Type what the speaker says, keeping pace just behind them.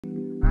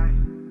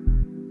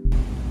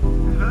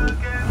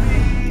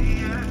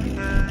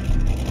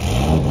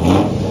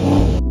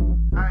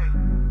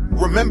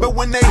Remember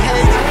when they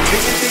hate?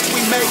 Didn't think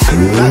we make it.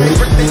 Now they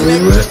break their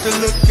neck just to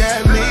look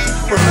at me.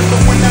 Remember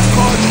when I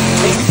called you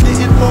and you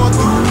didn't fall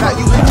through? Now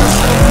you hate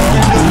yourself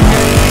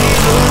and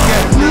look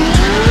at me,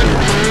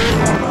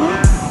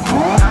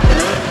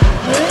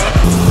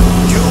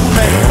 You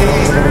made me.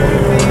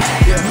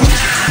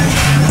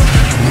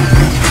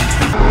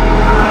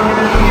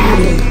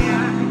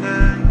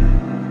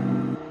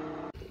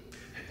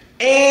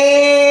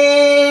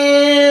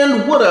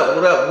 And what up?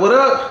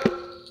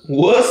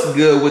 What's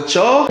good with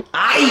y'all?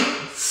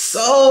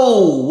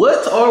 So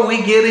what are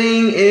we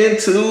getting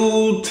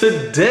into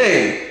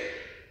today?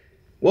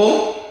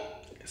 Well,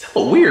 it's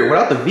hella weird.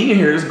 Without the V in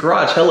here, this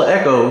garage hella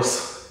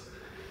echoes.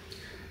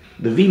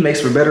 The V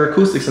makes for better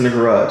acoustics in the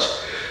garage.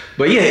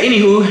 But yeah,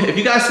 anywho, if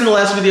you guys seen the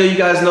last video, you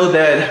guys know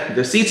that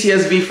the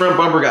ctsv front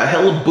bumper got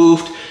hella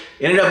boofed.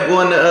 Ended up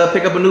going to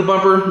pick up a new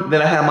bumper.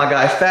 Then I had my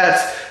guy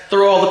Fats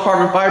throw all the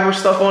carbon fiber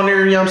stuff on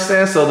there, you know what I'm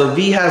saying? So the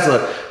V has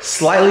a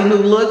slightly new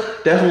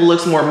look, definitely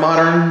looks more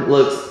modern,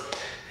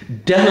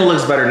 definitely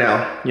looks better now,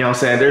 you know what I'm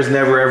saying? There's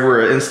never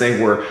ever an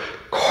instinct where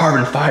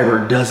carbon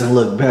fiber doesn't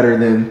look better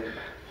than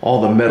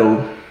all the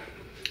metal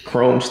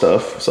chrome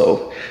stuff.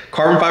 So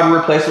carbon fiber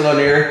replacement on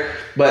there.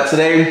 But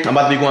today I'm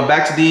about to be going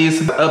back to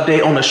these,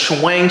 update on the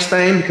Schwangs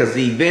thing because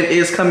the event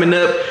is coming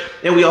up.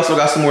 And we also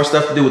got some more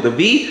stuff to do with the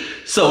V.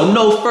 So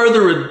no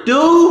further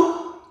ado,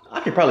 I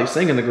could probably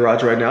sing in the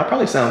garage right now. I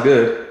probably sound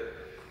good.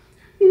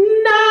 I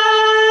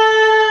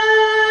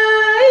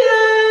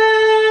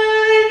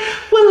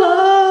will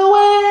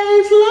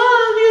always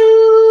love you.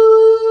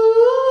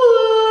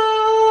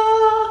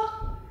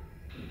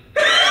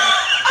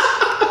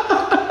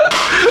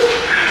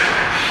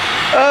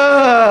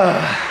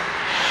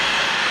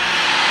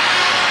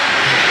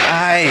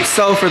 Alright,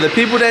 so for the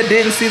people that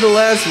didn't see the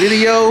last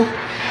video,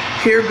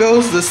 here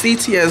goes the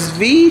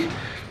ctsv.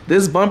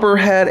 This bumper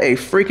had a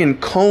freaking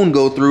cone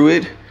go through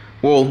it.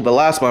 Well, the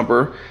last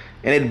bumper,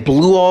 and it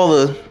blew all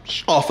the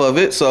off of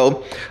it.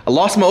 So I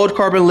lost my old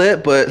carbon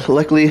lip, but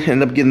luckily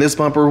ended up getting this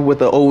bumper with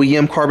the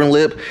OEM carbon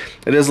lip.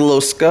 It is a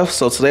little scuffed,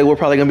 so today we're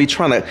probably gonna be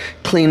trying to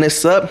clean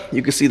this up.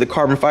 You can see the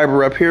carbon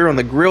fiber up here on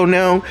the grill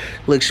now.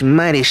 Looks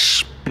mighty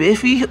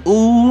spiffy,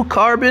 ooh,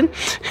 carbon.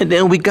 And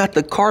then we got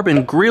the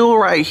carbon grill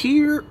right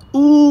here,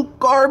 ooh,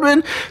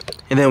 carbon.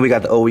 And then we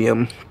got the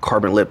OEM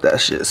carbon lip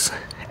that's just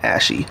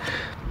ashy.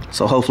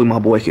 So hopefully my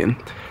boy can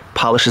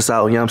polish this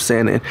out, you know what I'm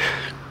saying, and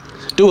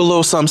do a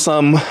little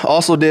something.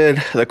 Also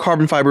did the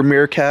carbon fiber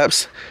mirror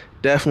caps.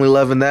 Definitely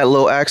loving that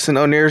little accent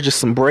on there, just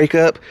some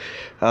breakup.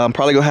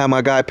 Probably gonna have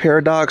my guy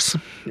Paradox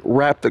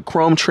wrap the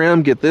chrome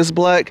trim, get this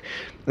black.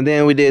 And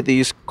then we did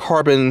these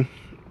carbon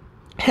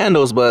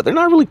handles, but they're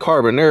not really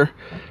carbon, they're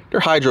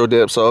hydro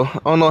dip, so I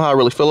don't know how I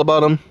really feel about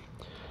them.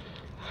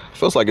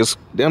 Feels like it's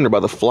damn near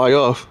about to fly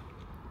off.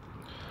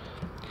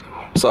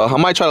 So I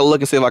might try to look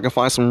and see if I can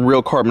find some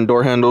real carbon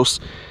door handles,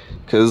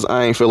 because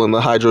I ain't feeling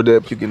the hydro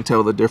dip. You can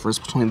tell the difference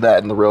between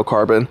that and the real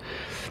carbon.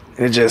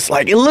 And it just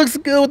like, it looks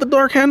good with the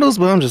dark handles,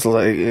 but I'm just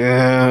like,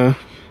 yeah.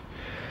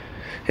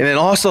 And then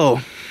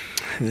also,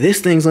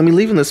 this thing's gonna be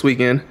leaving this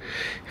weekend.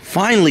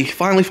 Finally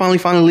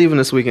leaving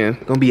this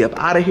weekend. Gonna be up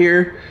out of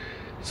here.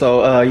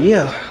 So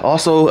yeah,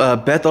 also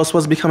Bethel's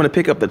supposed to be coming to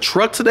pick up the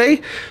truck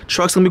today.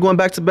 Truck's gonna be going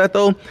back to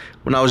Bethel.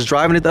 When I was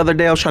driving it the other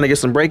day, I was trying to get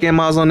some brake-in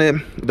miles on it.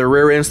 The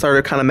rear end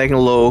started kind of making a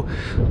little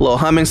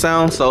humming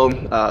sound. So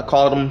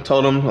called him,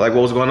 told him like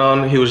what was going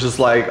on. He was just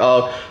like,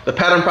 oh, the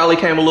pattern probably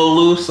came a little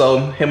loose. So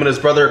him and his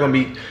brother are gonna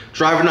be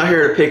driving out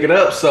here to pick it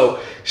up. So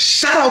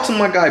shout out to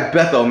my guy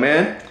Bethel,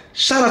 man.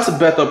 Shout out to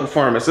Bethel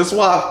Performance. That's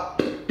why I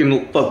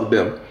fuck with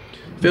them.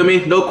 Feel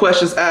me? No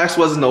questions asked,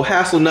 wasn't no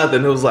hassle,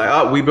 nothing. It was like,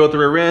 oh, we built the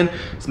rear end.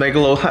 Let's make a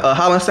little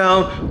hollering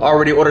sound.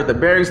 Already ordered the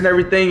bearings and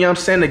everything, you know what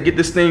I'm saying, to get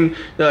this thing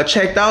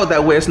checked out.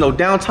 That way it's no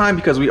downtime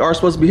because we are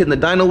supposed to be hitting the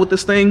dyno with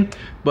this thing.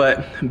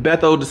 But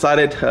Betho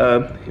decided,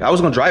 I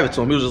was gonna drive it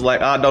to him. He was just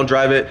like, don't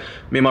drive it.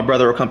 Me and my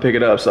brother will come pick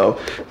it up. So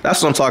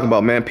that's what I'm talking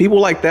about, man. People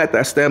like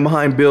that stand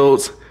behind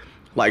builds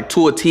like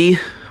to a T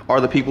are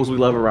the peoples we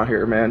love around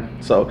here,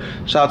 man. So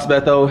shout out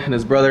to Betho and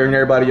his brother and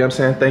everybody, you know what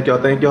I'm saying? Thank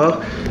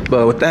y'all.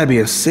 But with that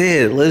being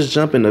said, let's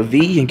jump in the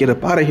V and get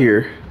up out of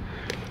here.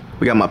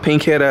 We got my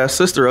pink head ass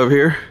sister over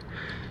here.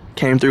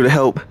 Came through to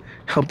help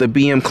the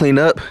BM clean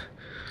up.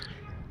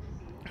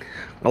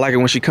 I like it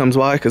when she comes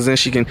by because then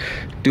she can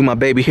do my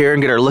baby hair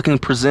and get her looking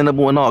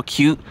presentable and all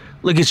cute.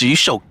 Look at you, you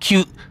so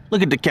cute.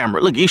 Look at the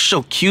camera, look, you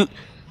so cute.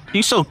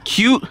 You so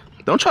cute.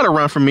 Don't try to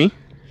run from me.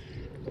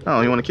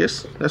 Oh, you want a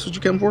kiss? That's what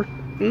you came for?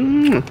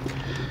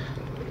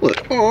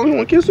 Look, oh, you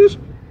want kisses?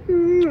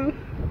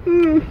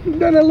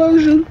 Daddy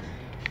loves you.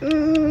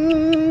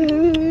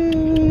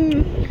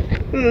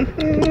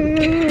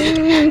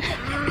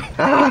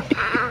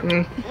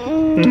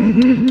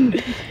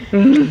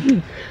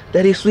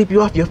 Daddy sweep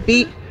you off your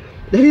feet.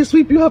 Daddy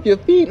sweep you off your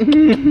feet.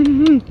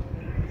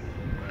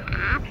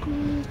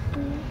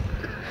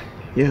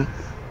 Yeah,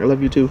 I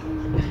love you too.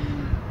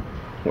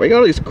 Why you got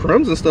all these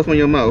crumbs and stuff on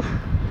your mouth?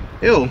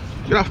 Ew,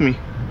 get off me.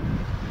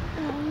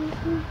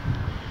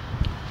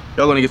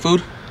 Y'all gonna get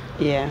food?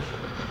 Yeah.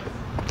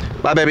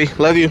 Bye, baby.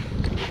 Love you.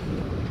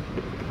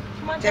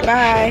 Say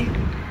bye.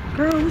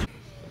 Girl.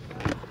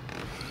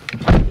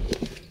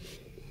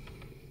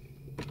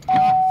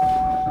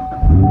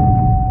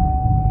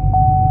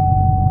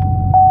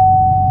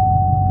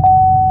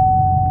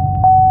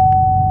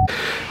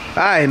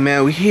 Alright,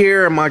 man, we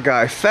here. My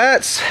guy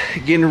Fats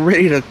getting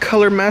ready to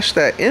color match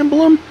that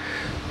emblem.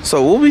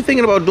 So what we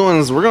thinking about doing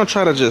is we're gonna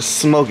try to just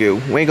smoke it.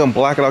 We ain't gonna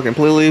black it out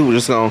completely. We're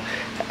just gonna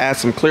add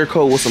some clear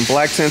coat with some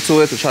black tint to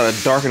it to try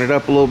to darken it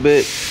up a little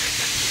bit.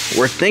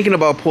 We're thinking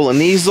about pulling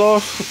these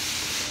off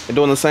and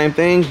doing the same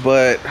thing,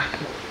 but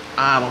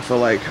I don't feel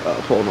like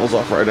pulling those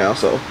off right now.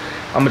 So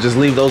I'm gonna just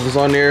leave those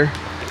on there,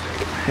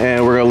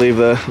 and we're gonna leave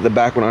the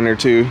back one on there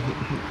too.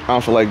 I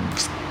don't feel like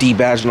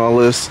debadging all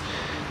this.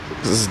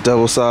 This is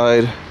double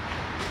side.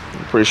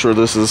 I'm pretty sure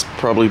this is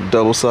probably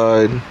double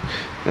side.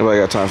 Nobody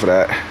got time for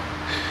that.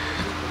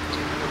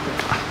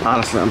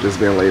 Honestly, I'm just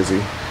being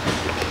lazy.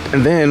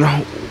 And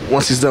then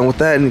once he's done with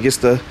that and he gets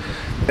the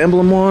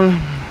emblem on,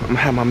 I'm gonna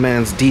have my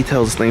man's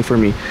detail this thing for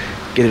me,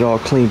 get it all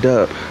cleaned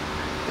up,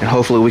 and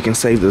hopefully we can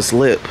save this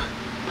lip.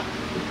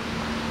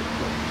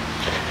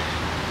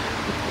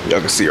 Y'all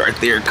can see right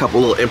there a couple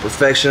little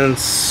imperfections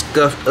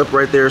scuffed up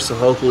right there, so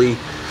hopefully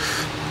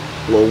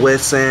a little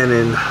wet sand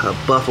and a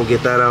buff will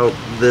get that out.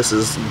 This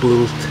is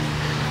blued.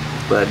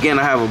 But again,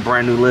 I have a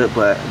brand new lip,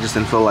 but I just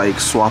didn't feel like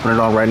swapping it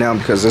on right now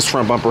because this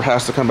front bumper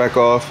has to come back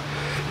off.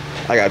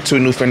 I got 2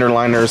 new fender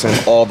liners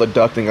and all the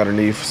ducting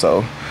underneath,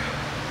 so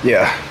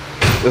yeah,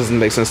 it doesn't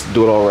make sense to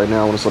do it all right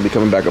now when it's gonna be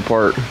coming back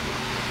apart.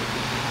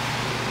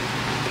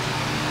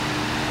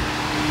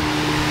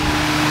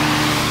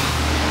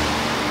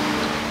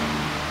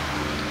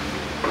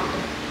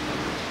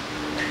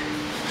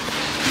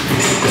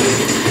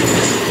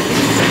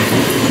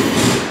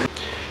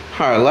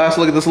 All right, last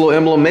look at this little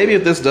emblem. Maybe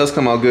if this does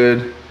come out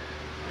good,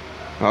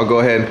 I'll go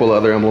ahead and pull the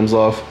other emblems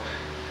off.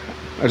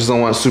 I just don't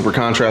want super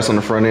contrast on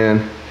the front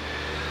end.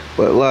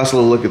 But last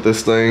little look at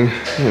this thing,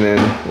 and then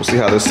we'll see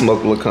how this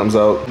smoke look comes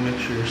out. Make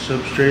sure your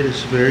substrate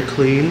is very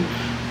clean.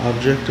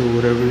 Object or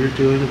whatever you're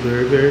doing,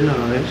 very, very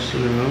nice, you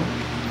know.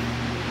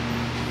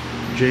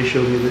 Jay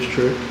showed me this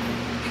trick.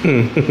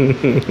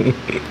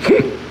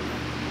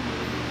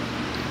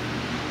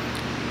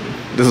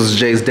 This is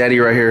Jay's daddy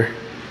right here.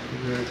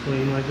 Very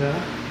clean like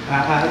that.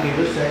 Give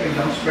it a second,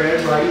 don't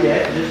spread right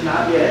yet, just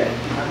not yet.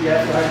 Not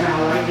yet, right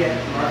now, right yet,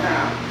 right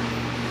now.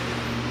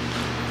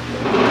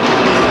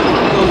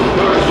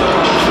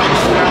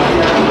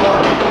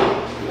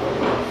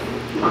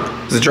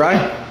 Is it dry?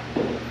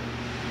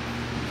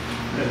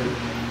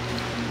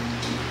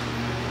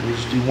 You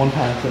just do one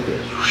pass like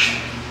this.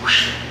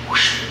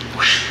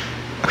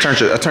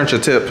 I turned your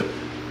tip.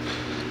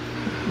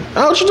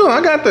 Oh, what you doing?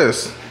 I got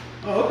this.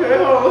 Oh, okay,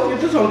 hold on, let's get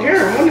this on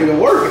camera. My nigga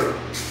working.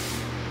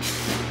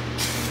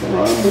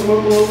 Alright, move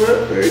up a little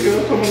bit. There you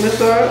go. Come on this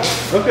side.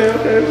 Okay,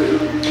 okay.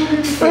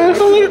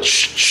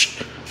 Shh.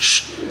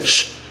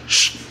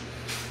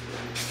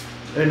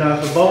 And now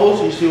if it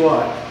bubbles, you see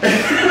why.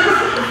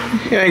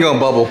 It ain't gonna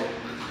bubble.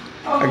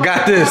 I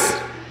got this.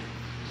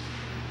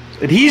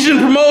 Adhesion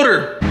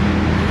promoter.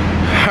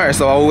 All right,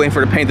 so while we're waiting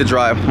for the paint to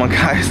dry, my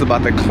guy's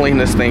about to clean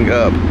this thing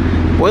up.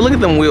 Boy, look at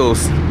them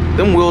wheels.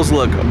 Them wheels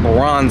look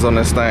bronze on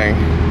this thing.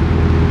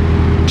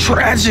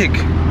 Tragic.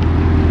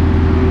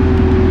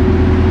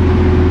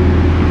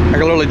 I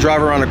can literally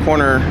drive around the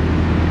corner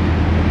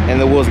and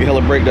the wheels get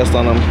hella brake dust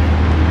on them.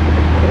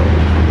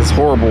 It's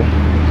horrible.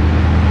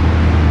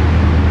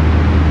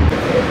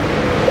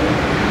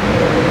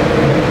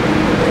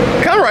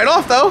 Kind of right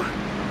off though.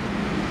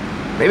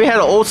 Maybe it had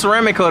an old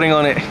ceramic coating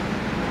on it. Got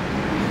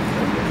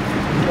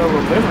a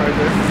little bit right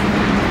there.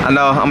 I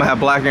know, I'm gonna have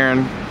Black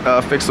Aaron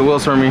fix the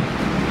wheels for me.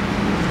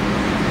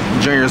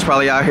 Junior's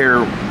probably out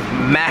here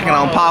macking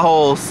on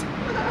potholes.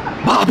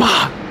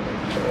 Baba!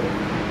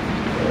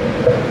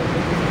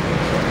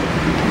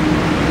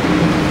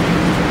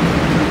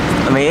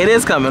 I mean, it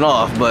is coming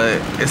off, but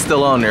it's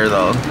still on there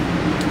though.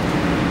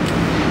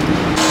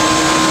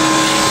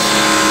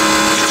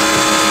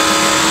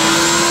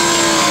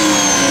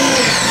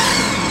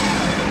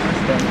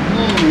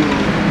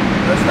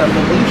 That's that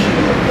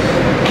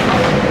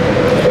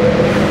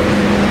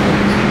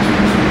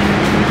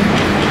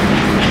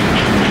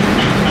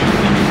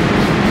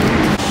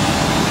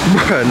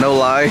Bruh, no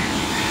lie.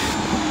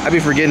 I be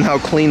forgetting how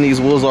clean these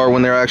wheels are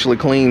when they're actually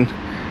clean.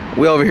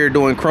 We over here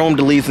doing chrome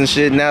deletes and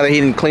shit. Now that he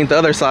didn't clean the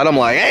other side, I'm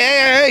like,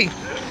 hey,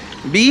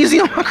 be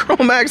easy on my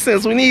chrome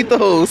accents. We need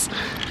those.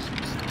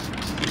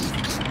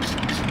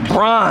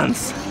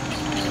 Bronze.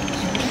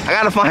 I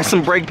gotta find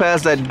some brake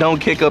pads that don't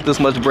kick up this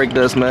much brake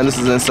dust, man. This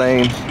is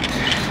insane.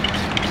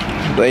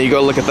 Then you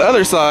go look at the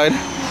other side.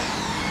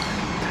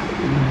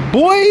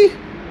 Boy,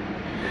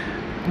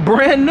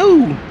 brand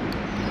new.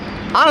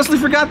 Honestly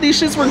forgot these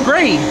shits were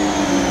gray.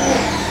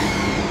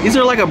 These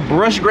are like a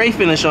brush gray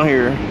finish on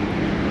here.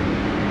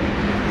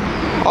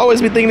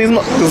 Always be thinking these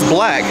is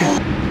black.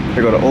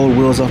 Here go the old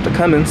wheels off the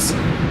Cummins.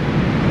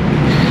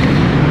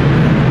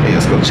 Hey,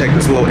 let's go check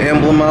this little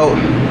emblem out.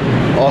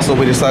 Also,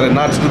 we decided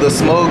not to do the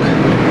smoke.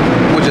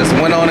 We just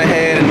went on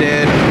ahead and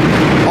did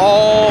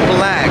all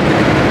black.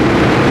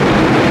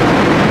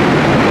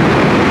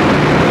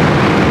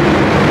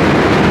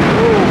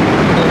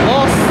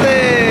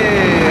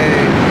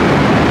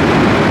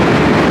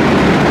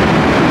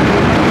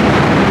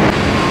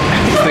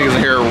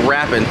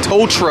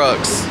 tow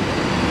trucks.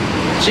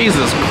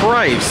 Jesus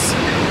Christ.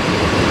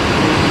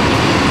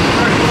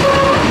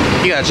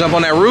 You gotta jump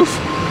on that roof?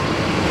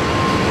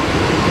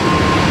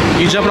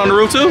 You jumping on the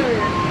roof too?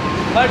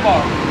 Light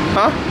bar.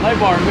 Huh? Light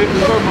bar.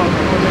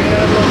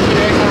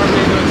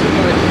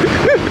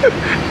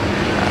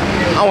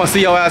 I want to see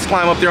your ass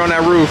climb up there on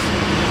that roof.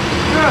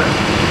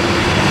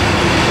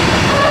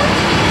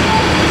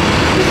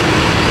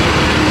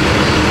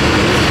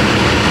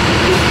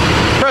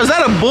 Bro, is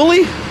that a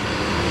bully?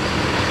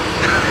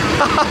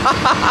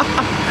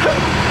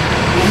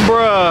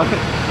 Bruh.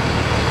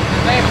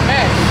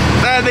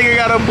 That nigga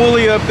got a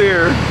bully up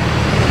there.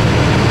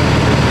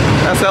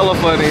 That's hella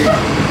funny.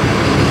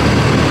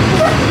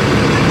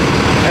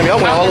 Damn, y'all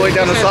went all the way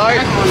down the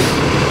side?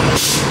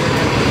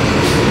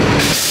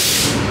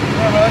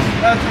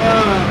 That's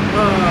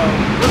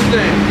what's his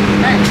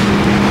name?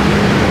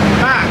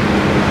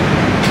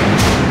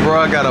 Bro,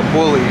 I got a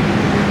bully.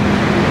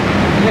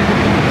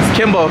 It's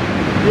Kimbo.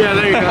 Yeah,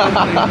 there you go.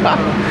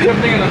 I'm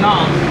thinking of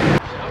Nom.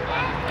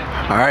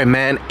 Alright,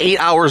 man. 8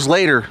 hours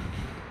later.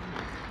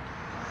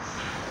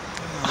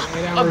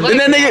 And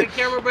then they get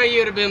camera, bro.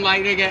 You'd have been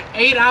like, nigga,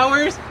 8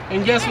 hours,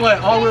 and guess what?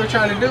 All we were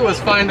trying to do was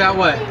find out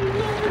what?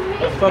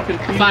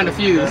 Find a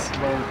fuse.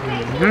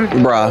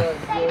 Bruh.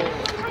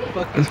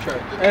 Fuck this truck.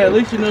 Hey, at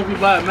least you know if you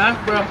buy a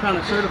Mac, bro, I'm kind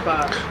of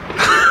certified.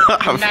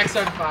 I'm Mac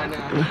certified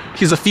now.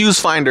 He's a fuse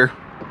finder.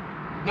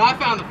 No, I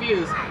found the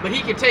fuse, but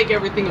he can take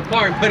everything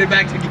apart and put it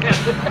back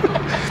together.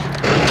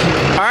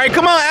 Alright,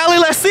 come on, Allie,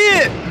 let's see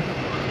it.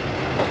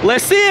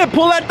 Let's see it.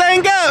 Pull that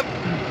thing up.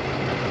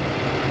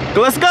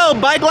 Let's go,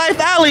 Bike Life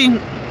Alley.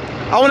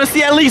 I want to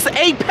see at least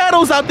 8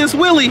 pedals out this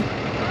wheelie.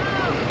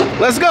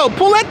 Let's go.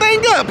 Pull that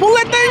thing up. Pull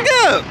that thing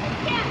up.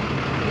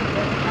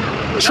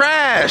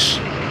 Trash.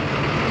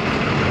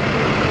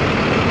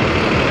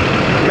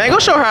 Man, go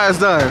show her how it's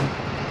done.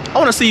 I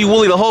want to see you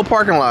wheelie the whole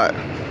parking lot.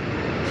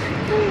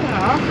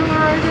 Yeah, I'm feeling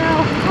right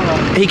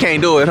now. He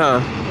can't do it, huh?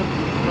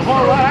 The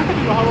whole lot? I can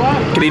do the whole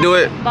lot. Can he do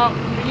it? About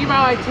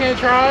like 10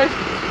 tries.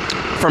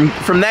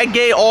 From that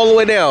gate all the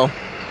way down.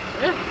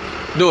 Yeah.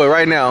 Do it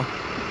right now.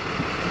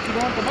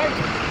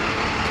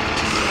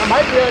 I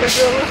might be able to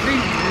do it. Let's see.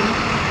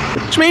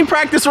 What you mean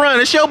practice run?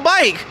 It's your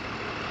bike.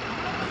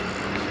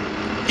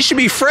 You should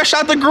be fresh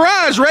out the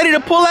garage, ready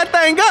to pull that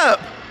thing up.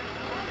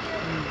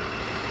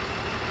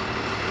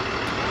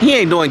 He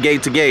ain't doing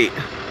gate to gate.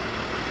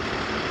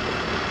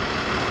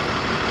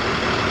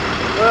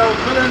 Well,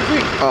 put it in the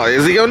thing. Oh,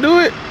 is he gonna do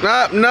it?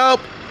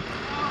 Nope.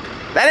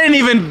 That ain't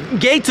even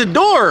gate to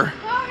door.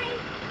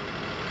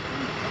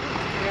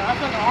 Yeah, I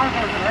took an arm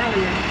person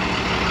earlier.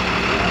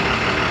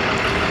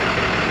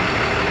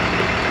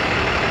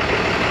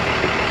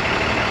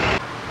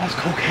 That's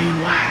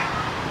cocaine white.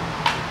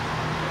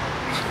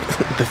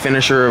 The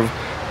finisher of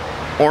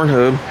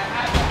Pornhub.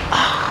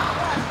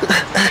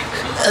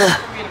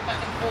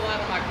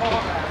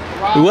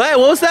 What?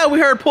 What was that? We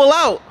heard pull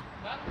out.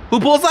 Who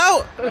pulls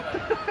out?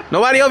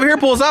 Nobody over here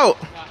pulls out.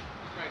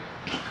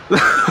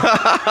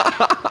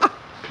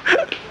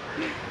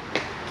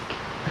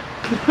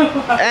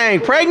 Dang,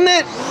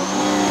 pregnant?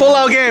 Pull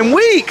out game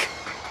weak.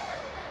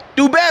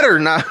 Do better.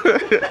 Nah.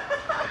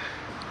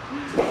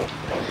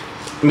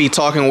 Me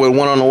talking with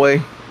one on the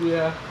way.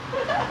 Yeah.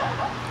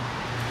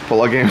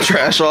 Pull out game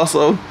trash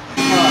also.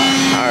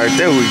 Alright,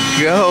 there we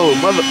go.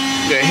 Mother,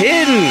 the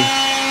hidden.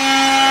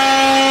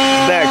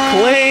 That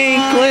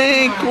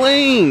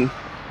clean.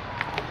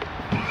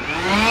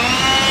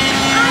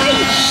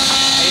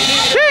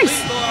 Jeez.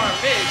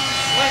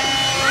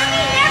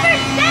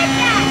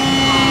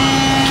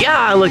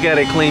 God, look at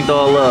it cleaned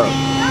all up.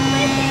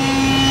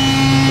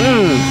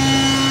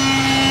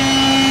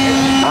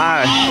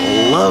 I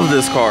love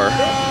this car.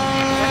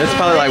 It's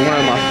probably like one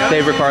of my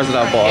favorite cars that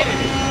I've bought.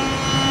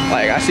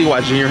 Like, I see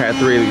why Junior had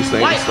 3 of these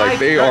things. Like,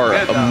 they are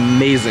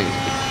amazing.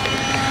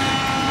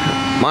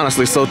 I'm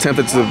honestly so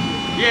tempted to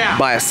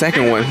buy a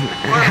second one.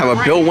 Have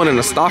a built one and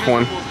a stock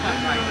one.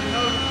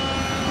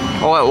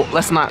 Oh, well,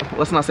 let's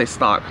not say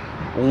stock.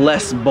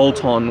 Less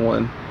bolt-on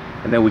one,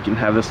 and then we can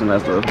have this one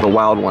as the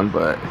wild one.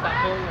 But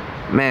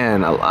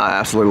man, I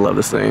absolutely love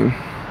this thing.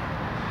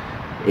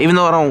 Even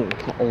though I don't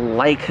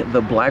like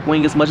the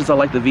Blackwing as much as I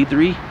like the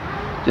V3,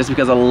 just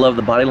because I love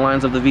the body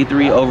lines of the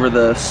V3 over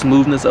the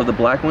smoothness of the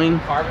Blackwing.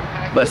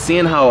 But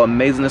seeing how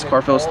amazing this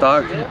car feels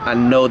stock, I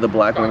know the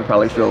Blackwing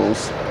probably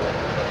feels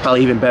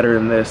even better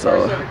than this.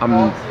 So I'm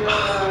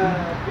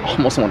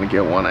almost want to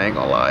get one. I ain't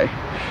gonna lie.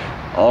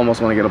 I almost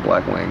want to get a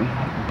Blackwing,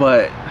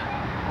 but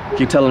I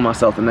keep telling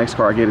myself the next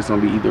car I get is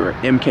gonna be either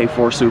an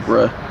MK4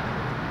 Supra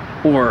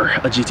or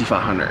a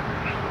GT500.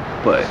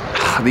 But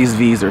these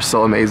V's are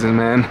so amazing,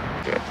 man.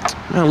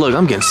 Man, look,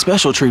 I'm getting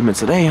special treatment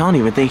today. I don't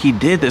even think he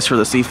did this for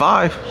the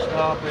C5.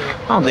 Stop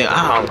it.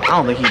 I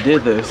don't think he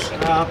did this.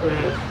 Stop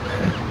it.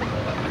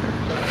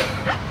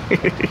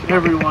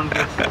 Everyone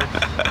gets it.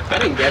 I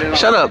didn't get it.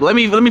 Shut up. Let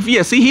me.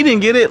 Yeah, see, he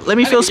didn't get it. Let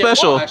me feel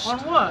special. On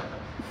what?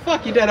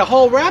 Fuck, you did a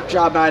whole rap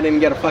job. I didn't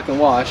get a fucking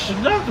wash.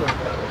 Exactly.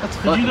 That's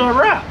because you gonna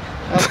rap.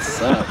 That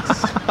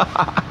sucks.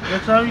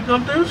 Next time you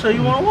come through, say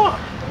you want to walk.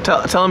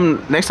 Tell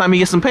him next time he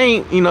gets some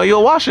paint, you know,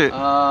 you'll wash it.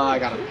 I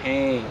gotta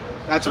paint.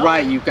 That's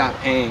right, you got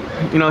paint.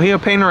 You know, he a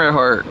painter at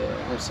heart.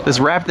 Yeah, I'm sorry. This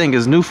rap thing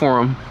is new for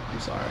him. I'm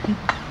sorry.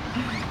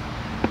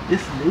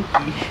 It's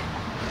Nuki.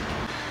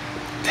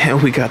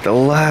 Damn, we got the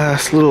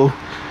last little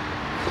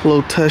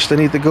touch that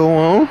need to go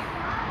on.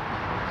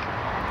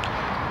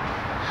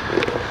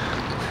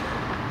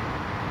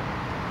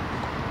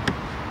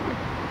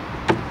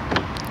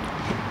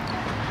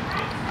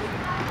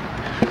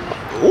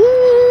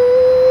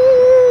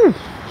 Ooh.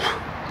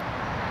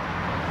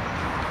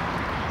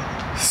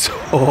 So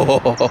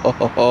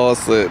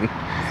awesome.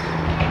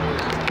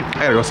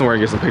 I gotta go somewhere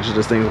and get some pictures of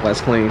this thing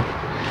last clean.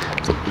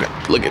 So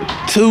looking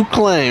too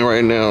clean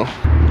right now.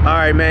 All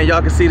right, man,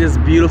 y'all can see this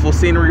beautiful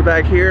scenery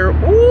back here.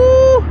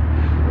 Ooh.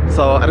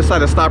 So I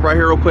decided to stop right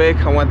here real quick.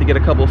 I wanted to get a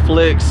couple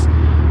flicks,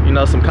 you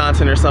know, some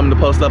content or something to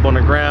post up on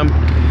the gram.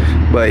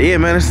 But yeah,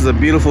 man, this is a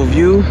beautiful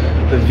view.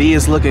 The V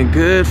is looking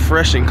good,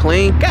 fresh and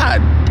clean.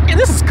 God, damn,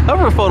 this is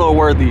cover photo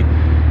worthy.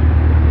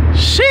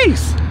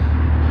 Jeez.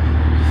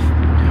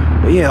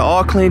 But yeah,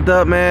 all cleaned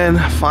up, man.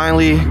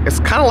 Finally, it's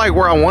kind of like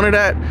where I wanted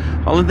at.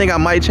 Only thing I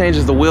might change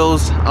is the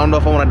wheels. I don't know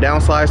if I want to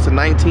downsize to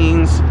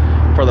 19s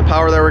for the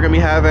power that we're gonna be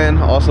having.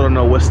 I also don't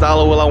know what style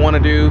of wheel I want to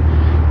do,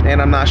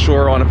 and I'm not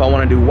sure on if I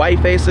want to do white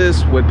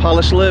faces with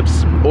polished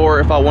lips or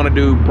if I want to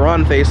do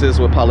bronze faces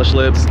with polished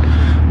lips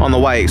on the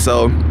white.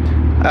 So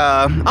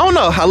I don't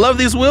know. I love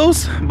these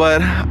wheels,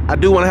 but I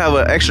do want to have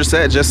an extra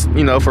set, just,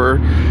 you know, for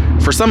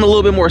something a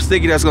little bit more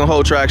sticky that's gonna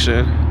hold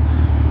traction.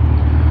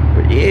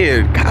 But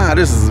yeah, God,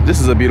 this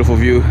is a beautiful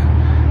view.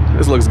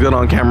 This looks good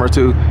on camera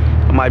too.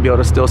 I might be able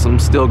to steal some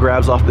still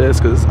grabs off this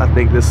because I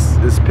think this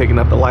is picking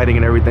up the lighting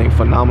and everything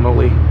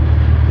phenomenally.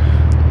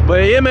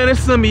 But yeah, man, this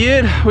is gonna be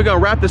it. We're gonna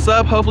wrap this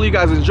up. Hopefully you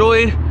guys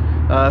enjoyed.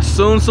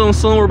 Soon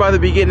we're about to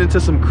be getting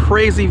into some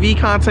crazy V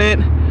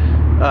content.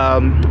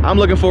 I'm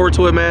looking forward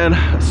to it, man.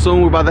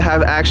 Soon we're about to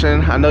have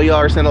action. I know y'all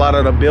are seeing a lot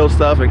of the build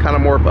stuff and kind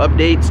of more of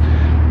updates,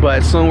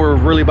 but soon we're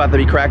really about to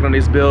be cracking on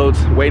these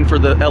builds, waiting for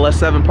the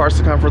LS7 parts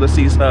to come for the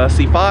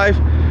C5.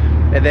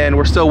 And then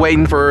we're still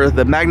waiting for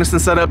the Magnuson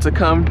setup to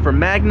come from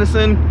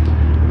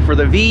Magnuson for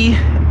the V.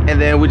 And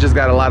then we just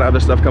got a lot of other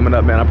stuff coming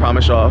up, man, I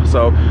promise y'all.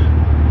 So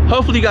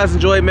hopefully you guys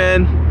enjoyed,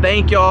 man.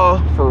 Thank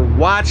y'all for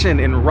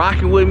watching and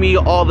rocking with me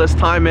all this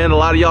time, man. A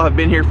lot of y'all have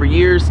been here for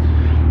years.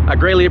 I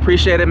greatly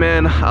appreciate it,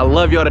 man. I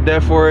love y'all to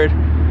death for it.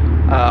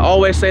 I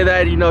always say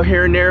that, you know,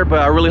 here and there, but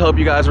I really hope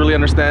you guys really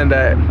understand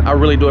that I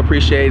really do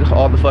appreciate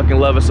all the fucking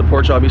love and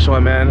support y'all be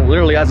showing, man.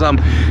 Literally, as I'm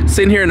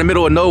sitting here in the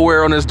middle of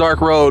nowhere on this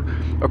dark road,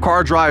 a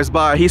car drives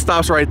by, he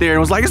stops right there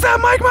and was like, "Is that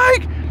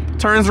Mike?"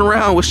 Turns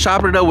around, was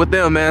chopping it up with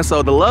them, man.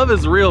 So the love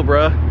is real,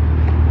 bruh.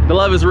 The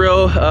love is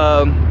real.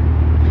 I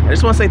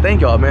just want to say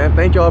thank y'all, man.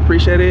 Thank y'all,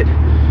 appreciate it.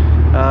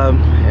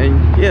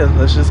 And yeah,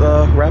 let's just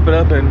wrap it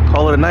up and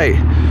call it a night.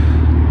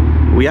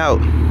 We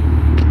out.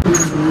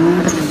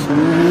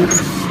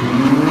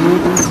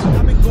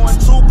 I've been going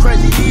too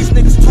crazy, these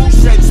niggas too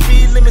shady.